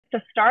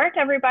to start,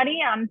 everybody,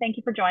 thank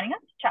you for joining us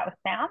to chat with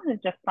Sam, who's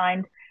just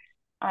signed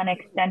an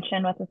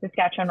extension with the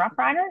Saskatchewan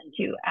Roughriders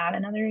to add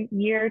another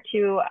year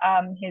to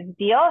his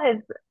deal.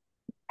 His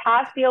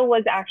past deal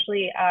was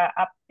actually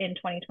up in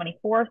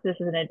 2024, so this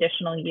is an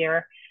additional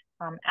year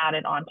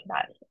added onto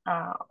that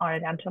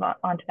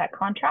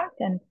contract.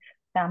 And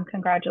Sam,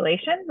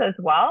 congratulations as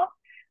well.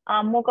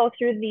 We'll go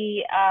through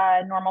the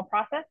normal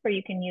process where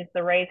you can use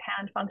the raise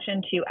hand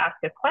function to ask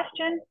a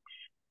question.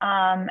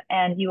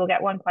 And you will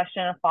get one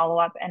question and a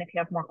follow-up. And if you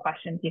have more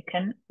questions, you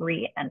can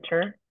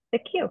re-enter the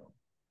queue.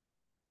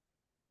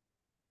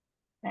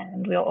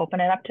 And we'll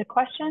open it up to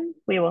questions.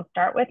 We will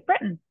start with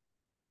Britton.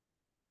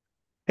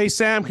 Hey,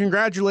 Sam,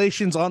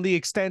 congratulations on the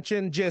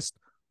extension. Just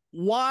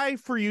why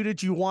for you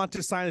did you want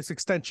to sign this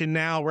extension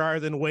now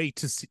rather than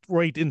wait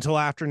until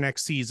after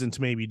next season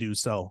to maybe do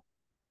so?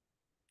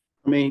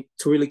 I mean,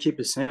 to really keep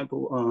it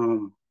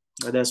simple,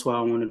 that's why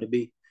I wanted to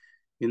be.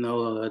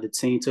 The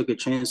team took a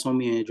chance on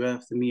me and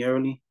drafted me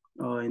early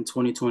in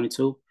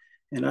 2022,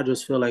 and I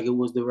just feel like it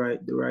was the right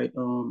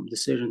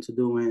decision to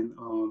do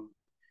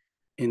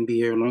and be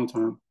here a long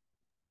time.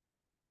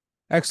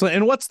 Excellent.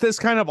 And what's this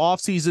kind of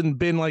offseason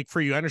been like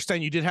for you? I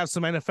understand you did have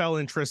some NFL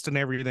interest and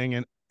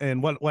everything,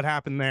 and what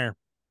happened there?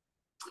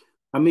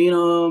 I mean,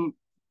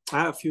 I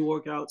had a few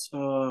workouts.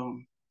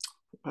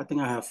 I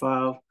think I have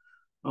 5.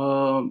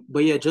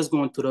 But yeah, just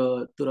going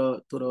through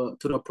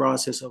the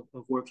process of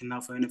working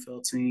out for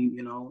NFL team,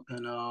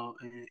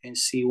 and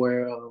see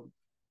where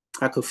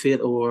I could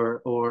fit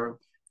or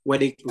where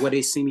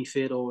they see me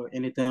fit or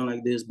anything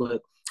like this.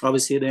 But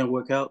obviously it didn't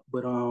work out.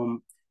 But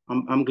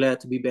I'm glad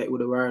to be back with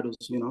the Riders.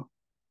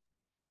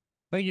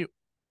 Thank you,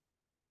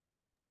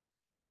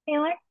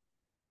 Taylor.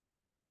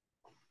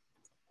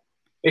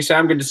 Hey,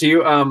 Sam, good to see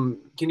you.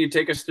 Can you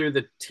take us through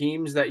the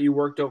teams that you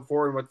worked out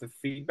for and what the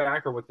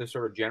feedback or what the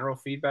sort of general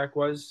feedback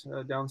was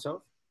down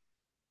south?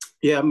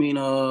 Yeah, I mean,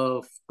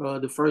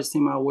 the first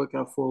team I worked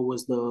out for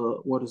was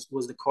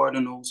the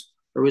Cardinals,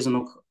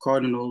 original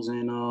Cardinals,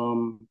 and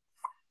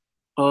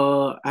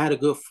I had a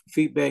good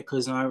feedback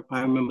because I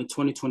remember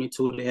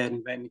 2022 they had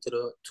invited me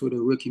to the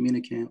rookie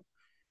minicamp,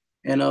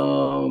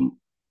 and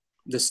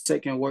the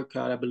second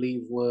workout I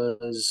believe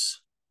was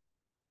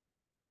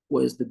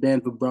the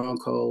Denver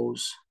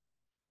Broncos.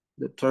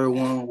 The third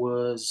one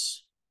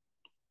was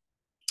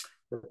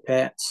the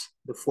Pats.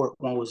 The fourth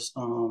one was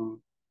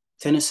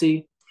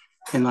Tennessee,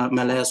 and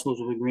my last one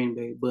was with Green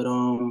Bay. But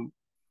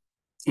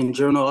in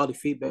general, all the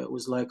feedback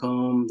was like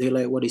they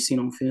like what they seen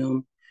on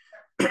film.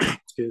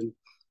 Excuse me.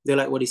 They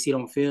like what they see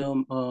on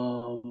film.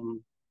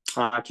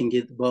 I can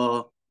get the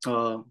ball,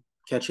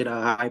 catch it at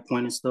a high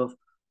point and stuff.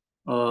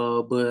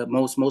 But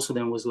most of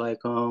them was like,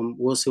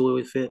 we'll see where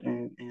we fit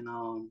and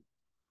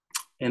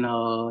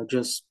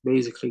just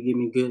basically give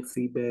me good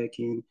feedback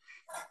and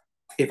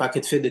if I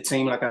could fit the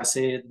team, like I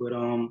said. But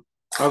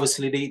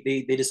obviously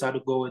they decided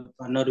to go in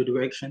another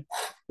direction,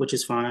 which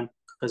is fine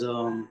because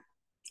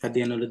at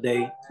the end of the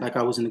day, like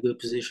I was in a good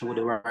position with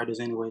the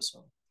Riders anyway,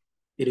 so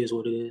it is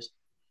what it is.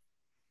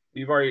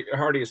 You've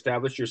already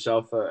established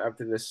yourself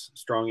after this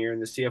strong year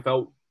in the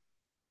CFL.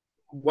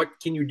 What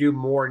can you do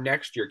more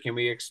next year? Can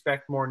we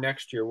expect more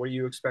next year? What do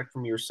you expect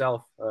from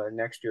yourself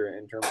next year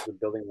in terms of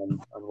building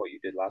on what you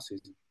did last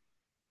season?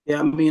 Yeah,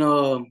 I mean,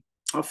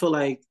 I feel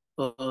like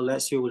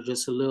last year was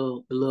just a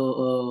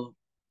little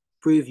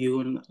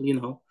preview, and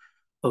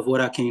of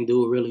what I can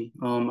do. Really,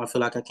 I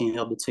feel like I can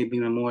help the team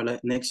even more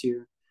like next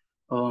year,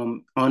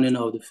 on and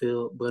off the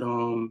field. But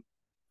to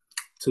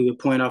your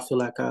point, I feel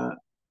like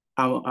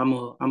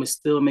I'm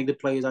still make the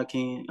plays I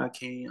can. I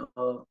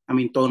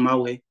mean, throw them my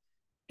way,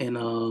 and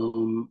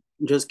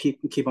just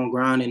keep on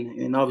grinding.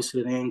 And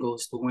obviously, the end goal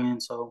is to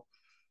win. So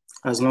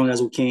as long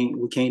as we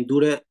can't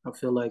do that, I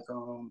feel like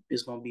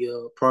it's gonna be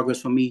a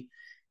progress for me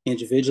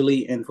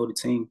individually and for the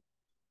team.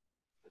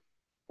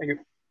 Thank you.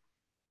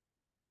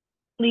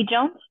 Lee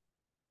Jones.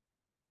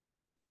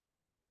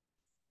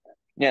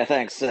 Yeah,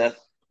 thanks.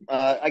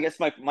 I guess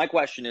my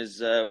question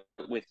is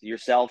with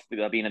yourself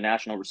being a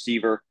national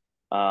receiver,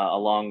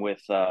 along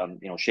with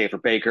Schaefer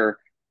Baker,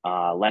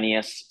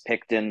 Lennius,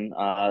 Picton.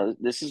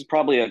 This is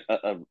probably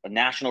a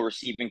national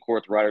receiving corps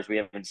with Riders we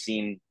haven't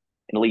seen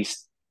in at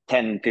least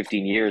 10,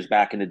 15 years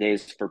back in the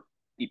days for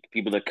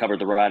people that covered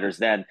the Riders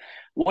then.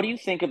 What do you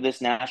think of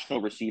this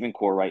national receiving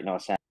corps right now,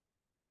 Sam?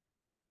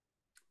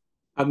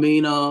 I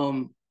mean,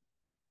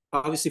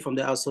 obviously from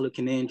the outside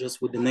looking in,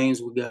 just with the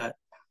names we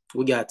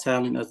got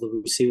talent as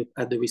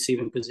the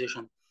receiving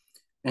position,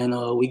 and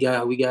I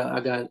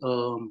got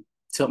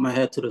tilt my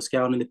head to the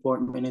scouting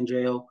department in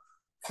jail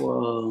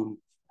for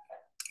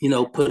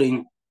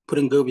putting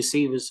good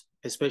receivers,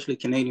 especially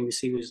Canadian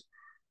receivers.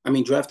 I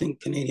mean, drafting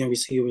Canadian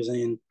receivers,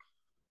 and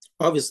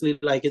obviously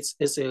like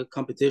it's a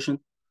competition,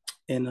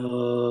 and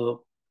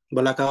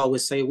but like I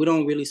always say, we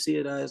don't really see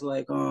it as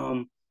like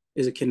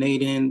is a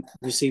Canadian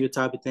receiver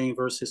type of thing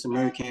versus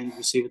American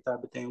receiver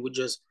type of thing. We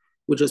just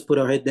put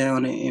our head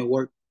down and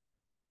work.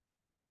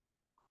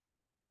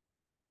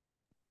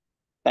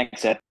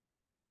 Thanks, Ed.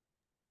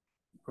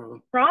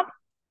 Rob?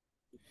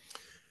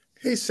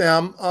 Hey,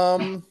 Sam.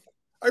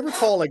 I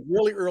recall like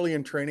really early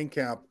in training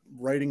camp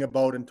writing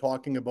about and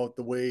talking about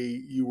the way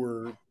you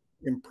were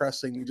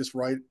impressing just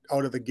right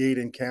out of the gate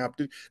in camp.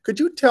 Could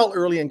you tell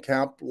early in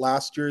camp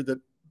last year that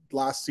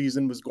last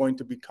season was going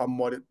to become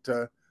what it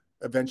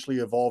eventually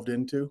evolved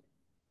into?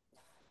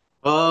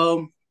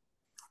 Um,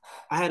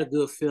 I had a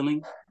good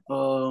feeling.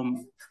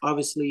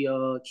 Obviously,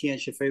 Ken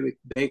Shafari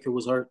Baker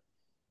was hurt,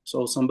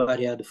 so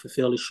somebody had to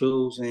fulfill his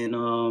shoes, and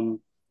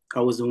I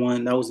was the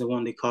one. That was the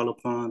one they called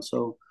upon.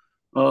 So,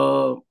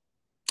 uh,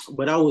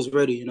 but I was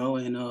ready, you know,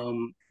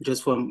 and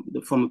just from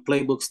a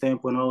playbook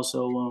standpoint,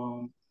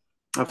 also,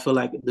 I feel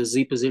like the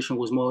Z position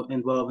was more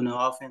involved in the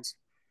offense,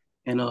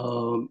 and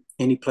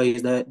any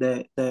plays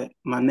that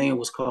my name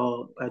was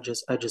called, I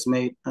just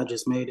made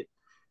it,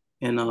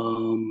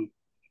 and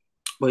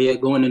but yeah,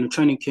 going into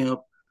training camp,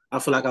 I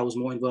feel like I was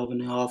more involved in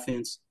the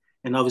offense,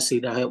 and obviously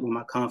that helped with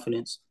my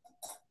confidence.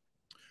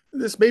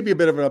 This may be a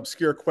bit of an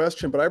obscure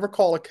question, but I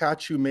recall a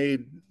catch you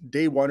made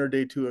day one or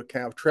day two of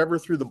camp. Trevor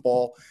threw the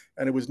ball,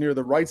 and it was near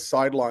the right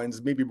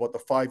sidelines, maybe about the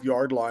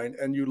 5-yard line,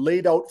 and you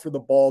laid out for the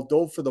ball,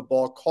 dove for the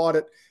ball, caught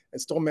it,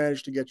 and still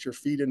managed to get your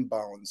feet in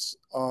bounds.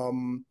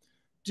 Do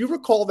you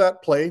recall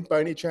that play by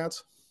any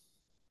chance?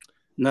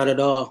 Not at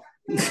all.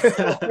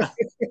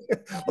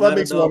 Well, that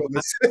makes one of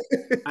us.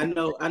 I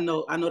know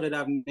that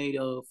I've made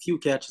a few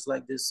catches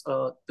like this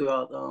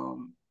throughout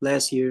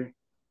last year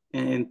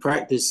in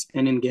practice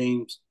and in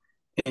games,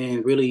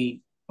 and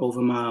really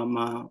over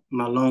my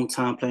long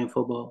time playing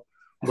football.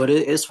 But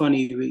it's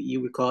funny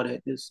you recall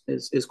that.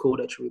 It's cool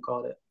that you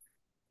recall that.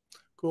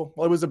 Cool.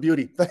 Well, it was a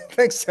beauty.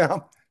 Thanks,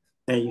 Sam.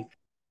 Thank you.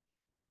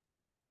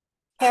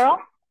 Carol?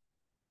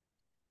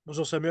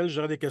 Bonjour Samuel,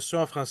 j'aurais des questions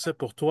en français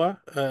pour toi.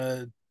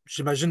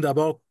 J'imagine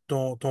d'abord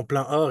ton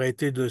plan A aurait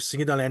été de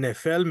signer dans la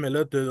NFL, mais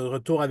là, de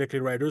retour avec les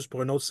Riders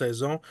pour une autre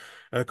saison.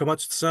 Comment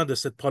tu te sens de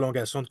cette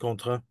prolongation de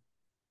contrat?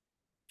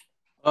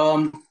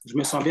 Je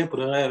me sens bien pour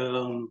le vrai.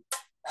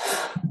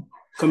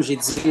 Comme j'ai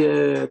dit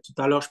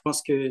tout à l'heure, je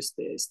pense que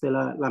c'était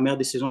la meilleure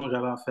décision que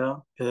j'avais à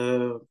faire.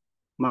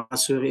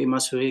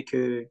 M'assurer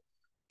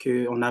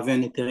qu'on avait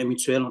un intérêt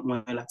mutuel entre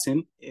moi et la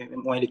team, et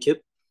moi et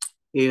l'équipe.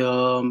 Et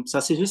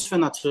ça s'est juste fait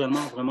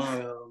naturellement, vraiment.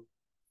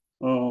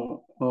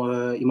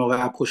 Ils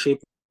m'avaient approché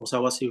pour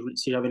savoir si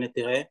j'avais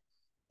l'intérêt.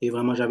 Et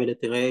vraiment, j'avais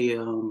l'intérêt. Et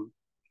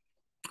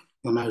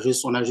on a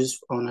juste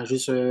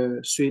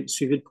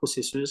suivi le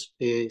processus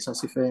et ça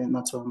s'est fait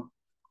naturellement.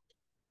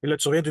 Et là,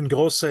 tu reviens d'une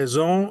grosse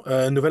saison,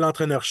 nouvel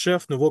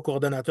entraîneur-chef, nouveau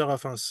coordonnateur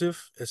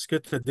offensif. Est-ce que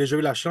tu as déjà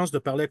eu la chance de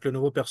parler avec le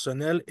nouveau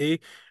personnel et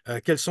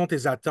quelles sont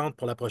tes attentes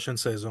pour la prochaine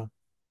saison?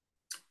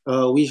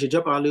 Oui, j'ai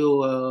déjà parlé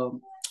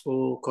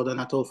au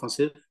coordonnateur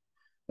offensif.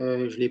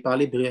 Je l'ai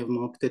parlé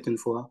brièvement, peut-être une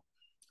fois.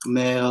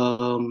 Mais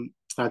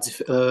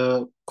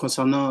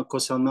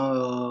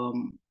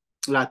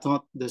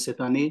l'attente de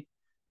cette année,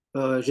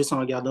 juste en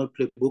regardant le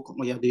playbook,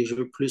 il y a des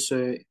jeux plus,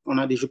 on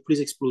a des jeux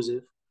plus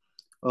explosifs.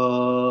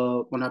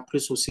 On a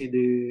plus aussi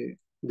de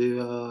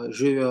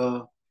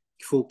jeux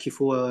qu'il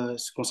faut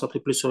se concentrer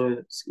plus sur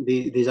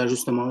des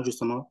ajustements,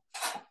 justement.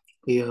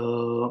 Et,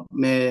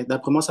 mais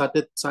d'après moi, ça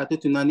va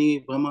être une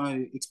année vraiment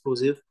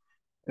explosive.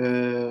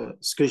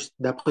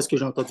 D'après ce que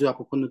j'ai entendu à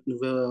propos de notre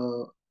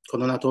nouvel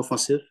coordonnateur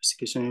offensif, c'est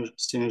que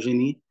c'est un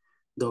génie.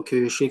 Donc,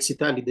 je suis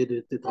excité à l'idée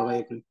de travailler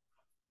avec lui.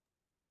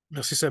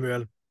 Merci,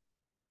 Samuel.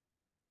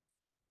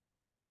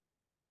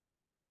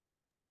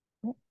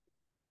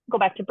 Go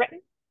back to Britain.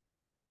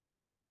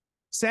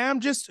 Sam,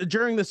 just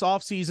during this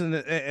offseason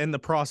and the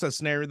process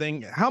and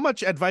everything, how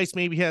much advice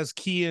maybe has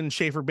Kean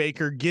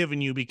Schaefer-Baker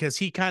given you? Because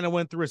he kind of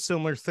went through a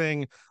similar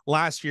thing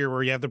last year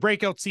where you have the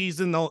breakout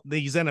season,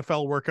 these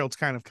NFL workouts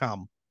kind of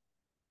come.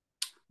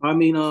 I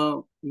mean,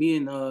 me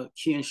and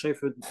Kean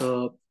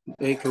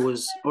Schaefer-Baker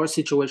our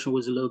situation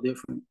was a little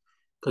different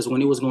because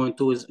when he was going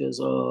through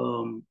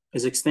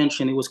his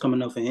extension, he was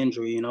coming off an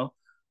injury, you know.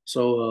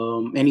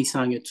 So, and he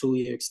signed a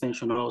 2-year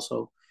extension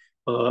also.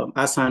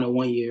 I signed a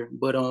 1 year,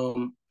 but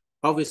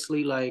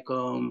obviously, like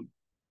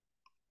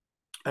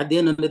at the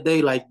end of the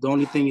day, like the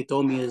only thing he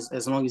told me is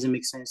as long as it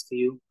makes sense to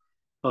you,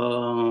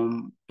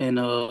 and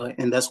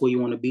that's where you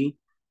want to be,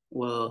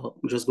 well,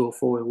 just go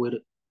forward with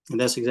it, and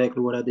that's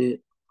exactly what I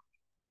did.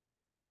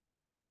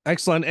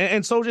 Excellent.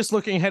 And so just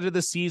looking ahead to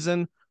the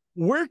season,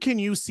 where can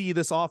you see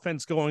this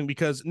offense going?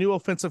 Because new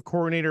offensive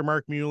coordinator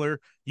Mark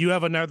Mueller, you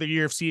have another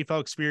year of CFL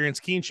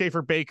experience. Kean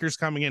Schaefer-Baker's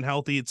coming in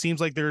healthy. It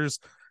seems like there's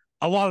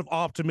a lot of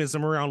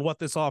optimism around what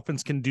this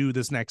offense can do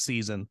this next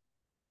season.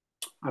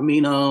 I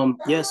mean,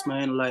 yes,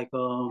 man. Like,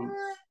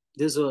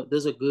 there's a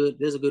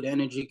good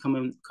energy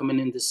coming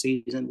in this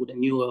season with a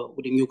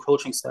new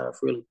coaching staff,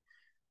 really,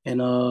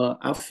 and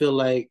I feel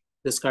like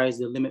the sky is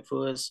the limit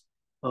for us.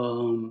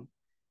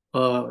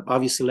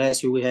 Obviously,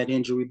 last year we had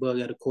injury bug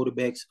at a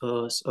quarterback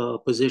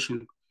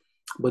position,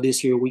 but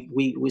this year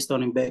we're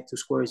starting back to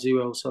square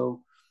zero.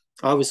 So,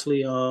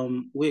 obviously,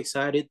 we're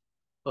excited.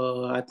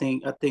 I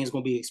think it's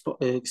gonna be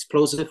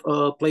explosive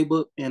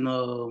playbook, and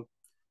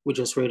we're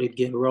just ready to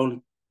get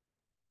rolling.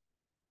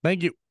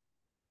 Thank you.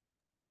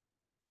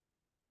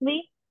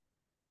 Lee?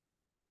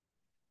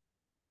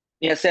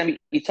 Yeah, Sam,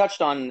 you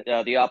touched on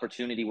the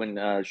opportunity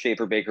when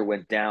Schaefer Baker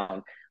went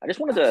down. I just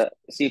wanted to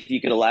see if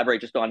you could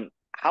elaborate just on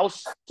how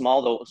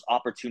small those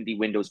opportunity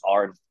windows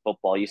are in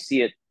football. You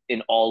see it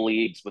in all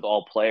leagues with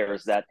all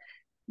players that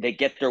they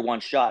get their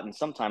one shot, and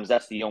sometimes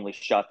that's the only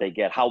shot they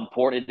get. How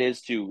important it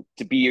is to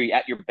be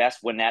at your best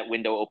when that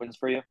window opens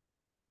for you.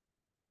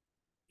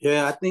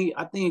 Yeah, I think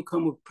it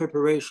come with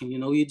preparation. You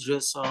know, you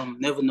just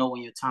never know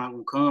when your time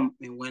will come,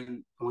 and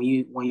when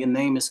your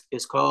name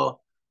is called,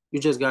 you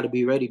just got to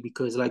be ready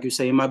because, like you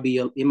say, it might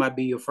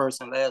be your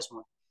first and last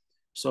one.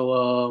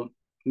 So,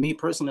 me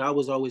personally, I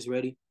was always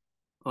ready.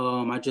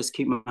 I just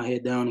keep my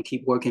head down and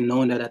keep working,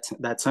 knowing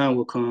that time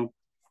will come,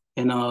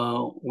 and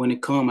when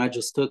it come, I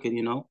just took it.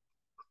 You know.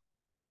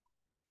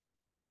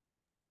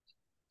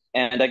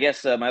 And I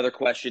guess my other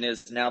question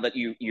is now that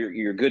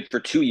you're good for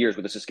 2 years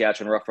with the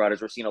Saskatchewan Roughriders,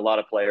 we're seeing a lot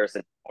of players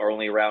that are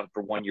only around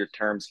for 1 year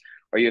terms.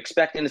 Are you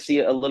expecting to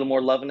see a little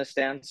more love in the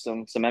stands,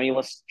 some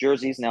Emilus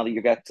jerseys now that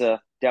you got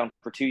down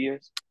for 2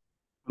 years?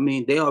 I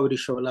mean, they already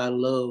show a lot of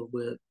love,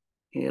 but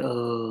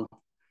uh,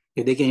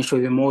 if they can show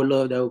even more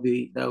love, that would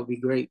be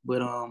great.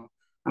 But I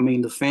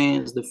mean, the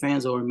fans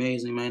are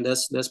amazing, man.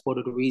 That's part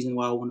of the reason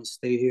why I want to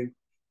stay here.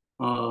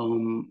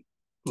 Um,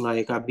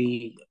 like I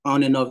be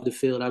on and off the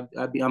field. I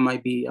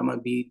might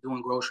be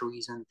doing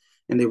groceries and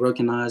they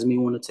recognize me,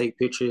 want to take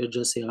pictures,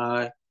 just say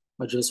hi,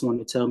 or just want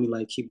to tell me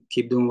like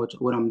keep doing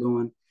what I'm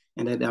doing,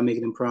 and that make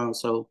them proud.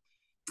 So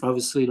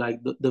obviously, like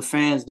the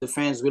fans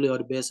really are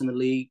the best in the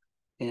league,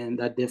 and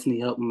that definitely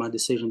helped my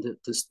decision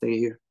to stay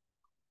here.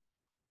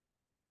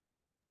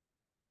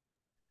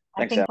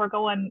 I Thanks, think Sam. we're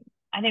going.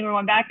 I think we're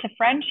going back to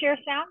French here,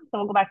 Sam. So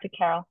we'll go back to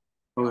Carol.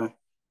 Okay.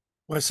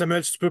 Ouais,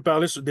 Samuel, si tu peux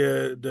parler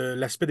de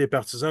l'aspect des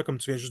partisans comme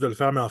tu viens juste de le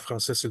faire, mais en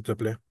français, s'il te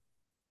plaît.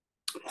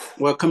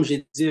 Ouais, comme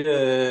j'ai dit,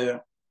 euh,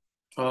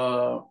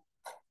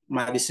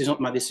 ma décision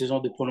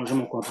de prolonger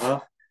mon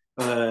contrat,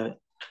 euh,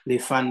 les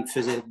fans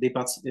faisaient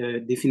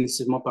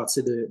définitivement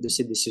partie de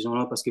cette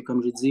décision-là parce que,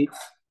 comme j'ai dit,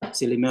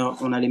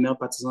 on a les meilleurs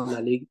partisans de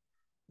la ligue.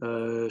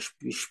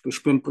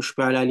 Je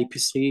peux aller à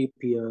l'épicerie,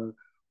 puis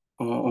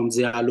on me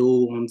dit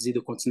allô, on me dit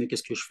de continuer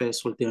qu'est-ce que je fais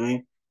sur le terrain.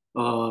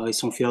 Ils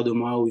sont fiers de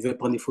moi ou ils veulent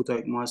prendre des photos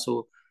avec moi.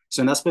 So,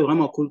 c'est un aspect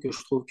vraiment cool que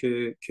je trouve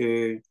que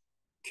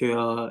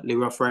les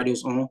Rough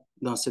Riders ont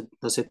dans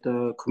cette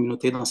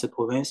communauté, dans cette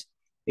province.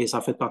 Et ça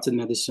fait partie de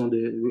ma décision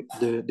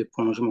de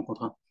prolonger mon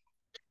contrat.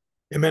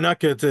 Et maintenant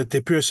que tu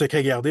n'es plus un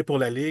secret gardé pour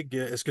la Ligue,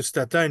 est-ce que tu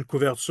t'attends à une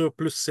couverture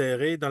plus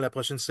serrée dans la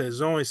prochaine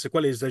saison? Et c'est quoi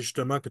les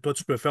ajustements que toi,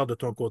 tu peux faire de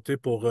ton côté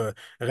pour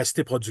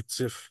rester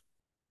productif?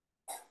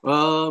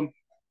 Euh,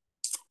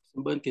 c'est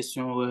une bonne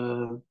question.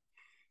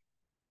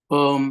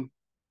 Euh,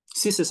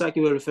 si c'est ça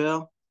qu'ils veulent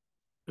faire,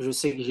 je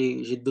sais que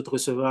j'ai d'autres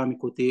receveurs à mes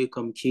côtés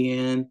comme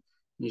Kian,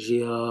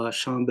 j'ai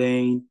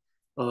Chambin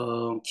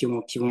qui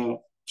vont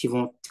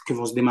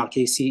se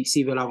démarquer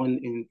s'ils veulent avoir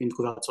une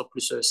couverture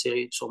plus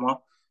serrée sur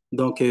moi.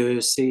 Donc,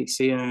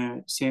 c'est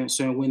un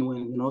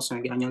win-win, you know, c'est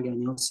un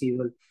gagnant-gagnant s'ils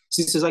veulent.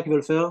 Si c'est ça qu'ils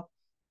veulent faire,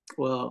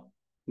 ouais,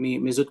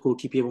 mes autres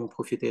coéquipiers vont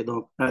profiter.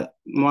 Donc,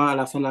 moi, à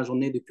la fin de la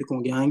journée, depuis qu'on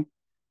gagne,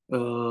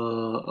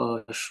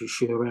 je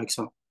suis heureux avec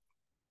ça.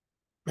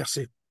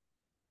 Merci.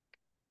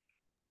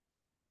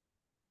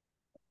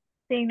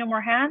 Seeing no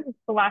more hands, it's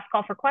the last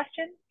call for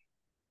questions.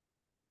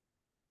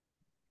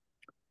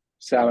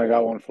 Sam, I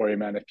got one for you,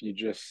 man. If you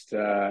just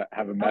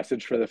have a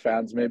message for the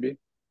fans, maybe.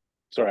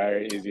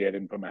 Sorry, easy. I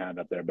didn't put my hand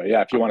up there, but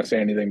yeah, if you want to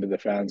say anything to the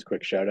fans,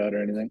 quick shout out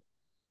or anything.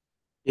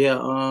 Yeah.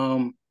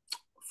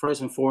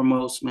 First and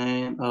foremost,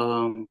 man,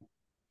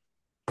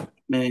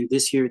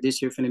 this year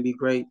finna be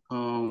great.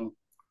 Come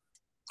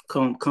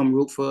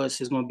root for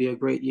us. It's gonna be a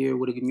great year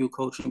with a new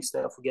coaching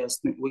staff.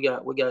 We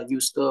got new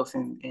stuff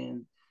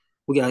and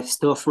we got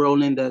stuff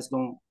rolling that's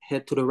gonna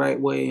head to the right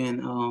way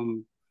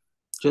and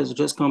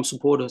just come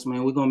support us,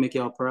 man. We're gonna make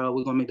y'all proud.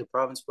 We're gonna make the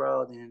province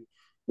proud, and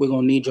we're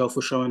gonna need y'all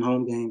for sure in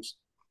home games.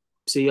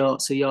 See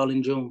y'all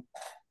in June.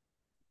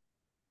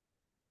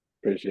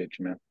 Appreciate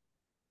you, man.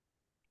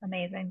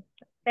 Amazing.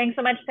 Thanks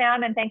so much,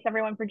 Sam, and thanks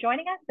everyone for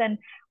joining us. And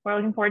we're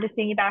looking forward to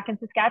seeing you back in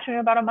Saskatchewan in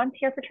about a month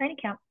here for training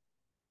camp.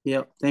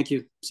 Yeah, thank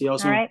you. See y'all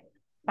soon. All right.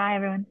 Bye,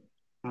 everyone.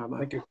 All right, bye.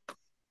 Thank you.